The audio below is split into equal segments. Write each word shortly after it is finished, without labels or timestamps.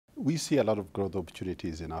We see a lot of growth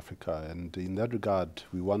opportunities in Africa, and in that regard,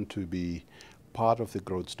 we want to be part of the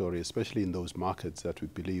growth story, especially in those markets that we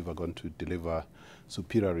believe are going to deliver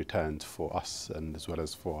superior returns for us and as well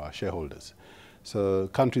as for our shareholders. So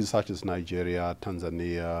countries such as Nigeria,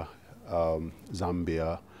 Tanzania,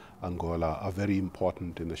 Zambia, Angola are very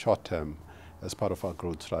important in the short term as part of our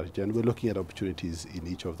growth strategy, and we're looking at opportunities in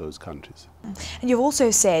each of those countries. And you've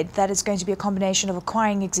also said that it's going to be a combination of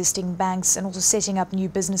acquiring existing banks and also setting up new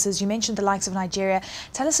businesses. You mentioned the likes of Nigeria.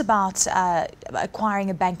 Tell us about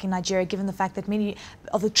acquiring a bank in Nigeria, given the fact that many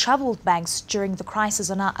of the troubled banks during the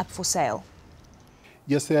crisis are now up for sale.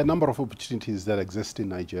 Yes, there are a number of opportunities that exist in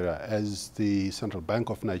Nigeria as the Central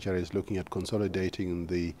Bank of Nigeria is looking at consolidating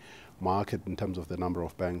the market in terms of the number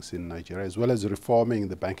of banks in Nigeria, as well as reforming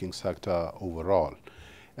the banking sector overall.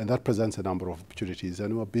 And that presents a number of opportunities,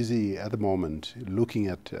 and we're busy at the moment looking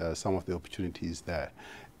at some of the opportunities there.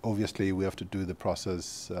 Obviously, we have to do the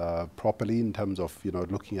process properly in terms of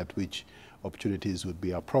looking at which opportunities would be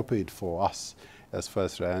appropriate for us as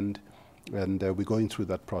FirstRand. And we're going through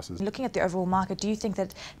that process. Looking at the overall market, do you think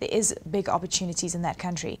that there is big opportunities in that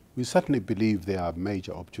country? We certainly believe there are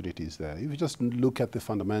major opportunities there. If you just look at the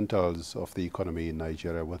fundamentals of the economy in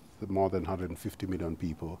Nigeria with more than 150 million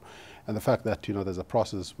people, and the fact that there's a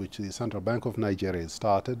process which the Central Bank of Nigeria has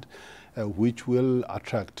started, which will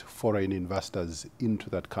attract foreign investors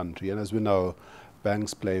into that country. And as we know,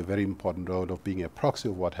 banks play a very important role of being a proxy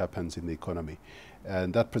of what happens in the economy,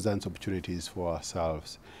 and that presents opportunities for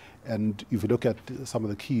ourselves. And if you look at some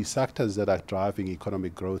of the key sectors that are driving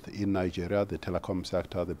economic growth in Nigeria, the telecom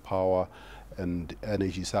sector, the power and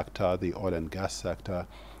energy sector, the oil and gas sector,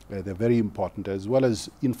 they're very important, as well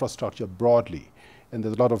as infrastructure broadly. And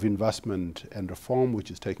there's a lot of investment and reform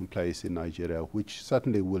which is taking place in Nigeria, which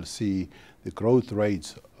certainly will see the growth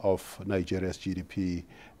rates of Nigeria's GDP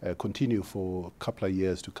continue for a couple of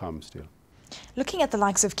years to come still. Looking at the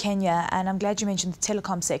likes of Kenya, and I'm glad you mentioned the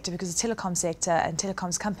telecom sector, because the telecom sector and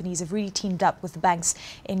telecoms companies have really teamed up with the banks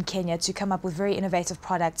in Kenya to come up with very innovative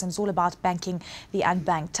products, and it's all about banking the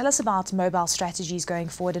unbanked. Tell us about mobile strategies going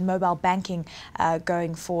forward and mobile banking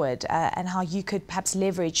going forward, and how you could perhaps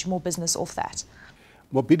leverage more business off that.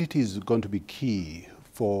 Mobility is going to be key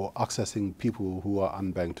for accessing people who are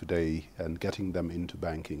unbanked today and getting them into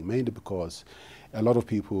banking, mainly because a lot of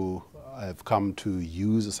people have come to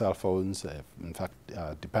use the cell phones, in fact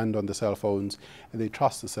depend on the cell phones, and they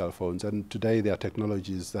trust the cell phones. And today there are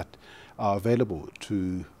technologies that are available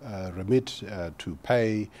to remit, to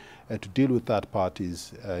pay, to deal with third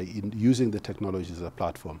parties in using the technology as a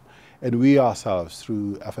platform. And we ourselves,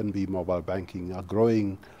 through FNB mobile banking, are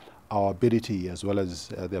growing our ability as well as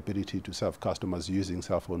the ability to serve customers using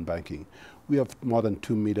cell phone banking. We have more than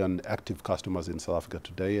 2 million active customers in South Africa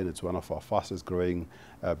today, and it's one of our fastest growing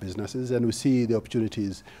businesses. And we see the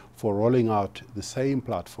opportunities for rolling out the same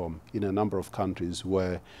platform in a number of countries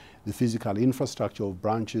where the physical infrastructure of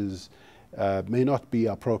branches may not be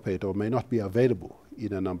appropriate or may not be available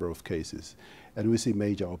in a number of cases. And we see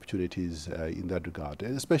major opportunities in that regard,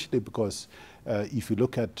 and especially because if you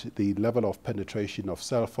look at the level of penetration of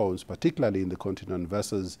cell phones, particularly in the continent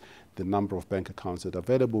versus the number of bank accounts that are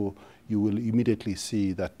available, you will immediately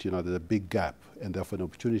see that there's a big gap, and therefore an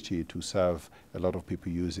opportunity to serve a lot of people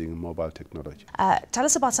using mobile technology. Tell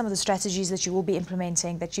us about some of the strategies that you will be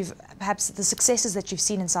implementing, that perhaps the successes that you've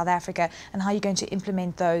seen in South Africa, and how you're going to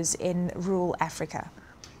implement those in rural Africa.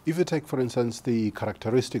 If you take, for instance, the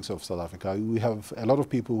characteristics of South Africa, we have a lot of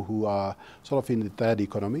people who are sort of in the third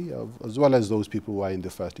economy, as well as those people who are in the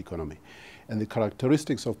first economy. And the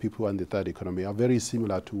characteristics of people who are in the third economy are very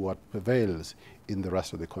similar to what prevails in the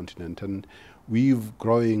rest of the continent. And we're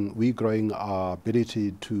growing our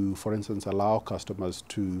ability to, for instance, allow customers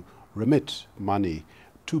to remit money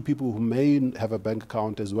to people who may have a bank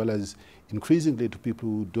account, as well as increasingly to people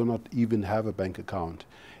who do not even have a bank account.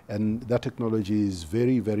 And that technology is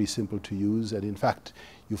very, very simple to use. And in fact,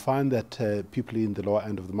 you find that people in the lower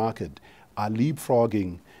end of the market are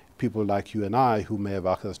leapfrogging people like you and I who may have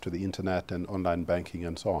access to the internet and online banking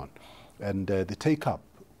and so on. And the take-up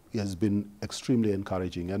has been extremely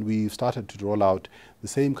encouraging. And we've started to roll out the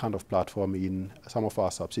same kind of platform in some of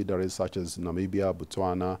our subsidiaries, such as Namibia,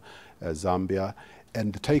 Botswana, Zambia.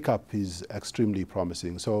 And the take-up is extremely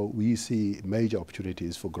promising. So we see major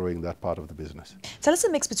opportunities for growing that part of the business. Tell us the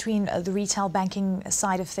mix between the retail banking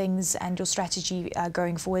side of things and your strategy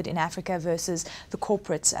going forward in Africa versus the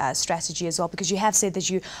corporate strategy as well, because you have said that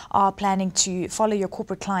you are planning to follow your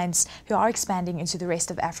corporate clients who are expanding into the rest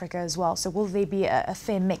of Africa as well. So will there be a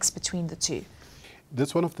fair mix between the two?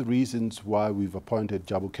 That's one of the reasons why we've appointed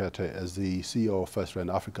Jabu Kete as the CEO of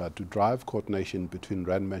FirstRand Africa to drive coordination between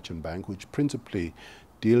Rand Merchant Bank, which principally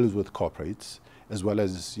deals with corporates, as well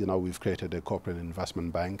as, we've created a corporate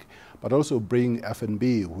investment bank, but also bring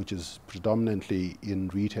F&B, which is predominantly in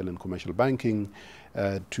retail and commercial banking,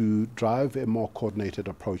 to drive a more coordinated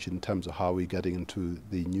approach in terms of how we're getting into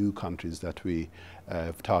the new countries that we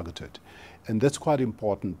have targeted. And that's quite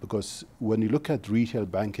important, because when you look at retail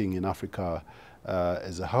banking in Africa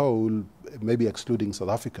as a whole, maybe excluding South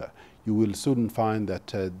Africa, you will soon find that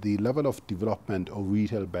the level of development of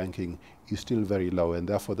retail banking is still very low, and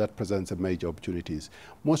therefore that presents a major opportunities.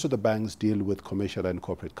 Most of the banks deal with commercial and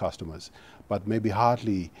corporate customers, but maybe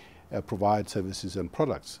hardly provide services and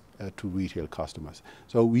products to retail customers.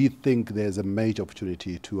 So we think there's a major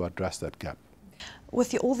opportunity to address that gap.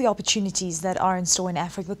 With all the opportunities that are in store in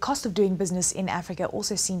Africa, the cost of doing business in Africa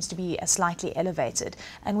also seems to be slightly elevated.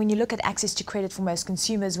 And when you look at access to credit for most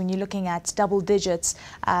consumers, when you're looking at double digits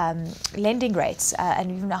lending rates and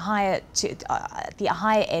even a higher the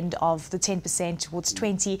higher end of the 10% towards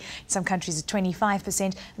 20%, in some countries at 25%,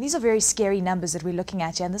 and these are very scary numbers that we're looking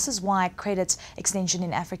at here. And this is why credit extension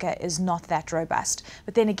in Africa is not that robust.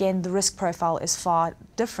 But then again, the risk profile is far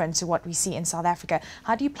different to what we see in South Africa.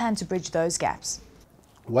 How do you plan to bridge those gaps?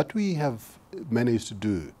 What we have managed to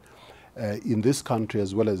do in this country,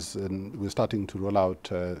 as well as we're starting to roll out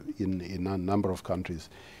in a number of countries,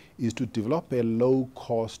 is to develop a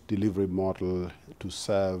low-cost delivery model to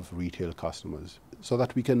serve retail customers so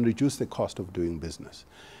that we can reduce the cost of doing business.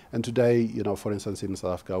 And today, for instance, in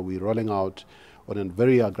South Africa, we're rolling out on a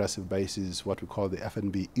very aggressive basis what we call the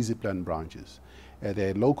F&B Easy Plan branches.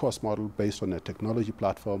 They're a low-cost model based on a technology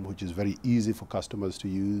platform which is very easy for customers to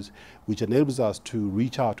use, which enables us to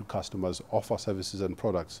reach out to customers, offer services and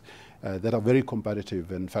products that are very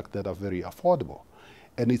competitive, in fact, that are very affordable.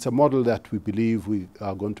 And it's a model that we believe we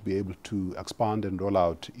are going to be able to expand and roll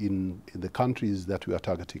out in the countries that we are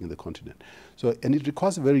targeting in the continent. So, and it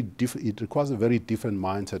requires a very different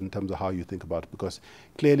mindset in terms of how you think about it, because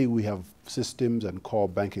clearly we have systems and core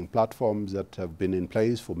banking platforms that have been in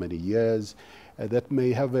place for many years that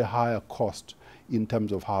may have a higher cost in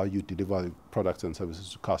terms of how you deliver products and services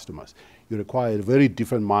to customers. You require a very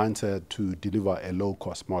different mindset to deliver a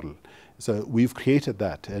low-cost model. So we've created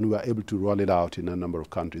that, and we are able to roll it out in a number of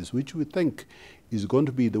countries, which we think is going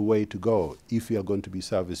to be the way to go if we are going to be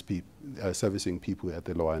servicing people at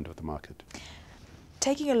the lower end of the market.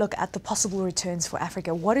 Taking a look at the possible returns for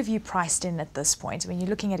Africa, what have you priced in at this point? I mean, you're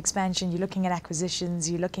looking at expansion, you're looking at acquisitions,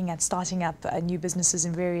 you're looking at starting up new businesses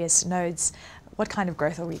in various nodes. What kind of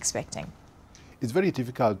growth are we expecting? It's very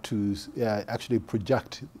difficult to actually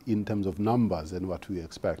project in terms of numbers and what we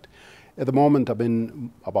expect. At the moment,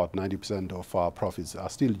 about 90% of our profits are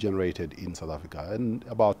still generated in South Africa, and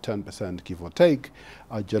about 10%, give or take,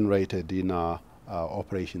 are generated in our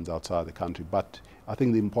operations outside the country. But I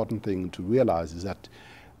think the important thing to realize is that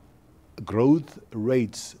growth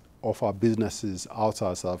rates of our businesses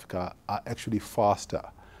outside South Africa are actually faster.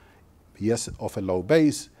 Yes, off a low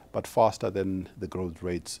base, but faster than the growth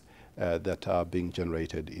rates that are being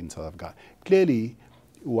generated in South Africa. Clearly,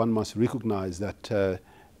 one must recognize that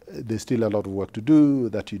there's still a lot of work to do,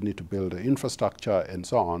 that you need to build an infrastructure and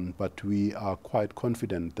so on, but we are quite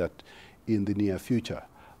confident that in the near future,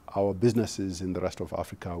 our businesses in the rest of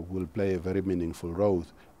Africa will play a very meaningful role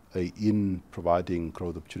in providing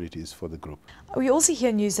growth opportunities for the group. We also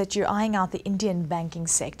hear news that you're eyeing out the Indian banking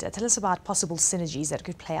sector. Tell us about possible synergies that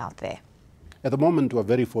could play out there. At the moment, we're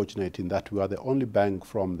very fortunate in that we are the only bank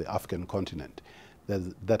from the African continent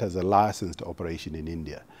that has a licensed operation in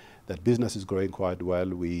India. That business is growing quite well.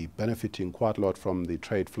 We're benefiting quite a lot from the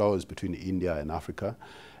trade flows between India and Africa,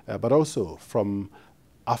 but also from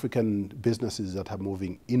African businesses that are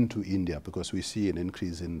moving into India, because we see an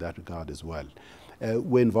increase in that regard as well.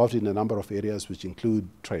 We're involved in a number of areas which include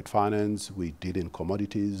trade finance. We deal in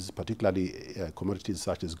commodities, particularly commodities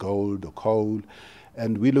such as gold or coal.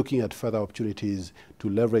 And we're looking at further opportunities to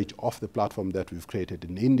leverage off the platform that we've created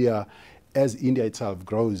in India as India itself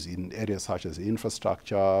grows in areas such as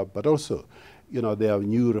infrastructure, but also, there are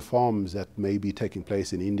new reforms that may be taking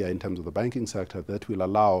place in India in terms of the banking sector that will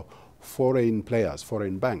allow foreign players,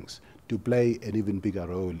 foreign banks, to play an even bigger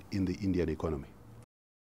role in the Indian economy.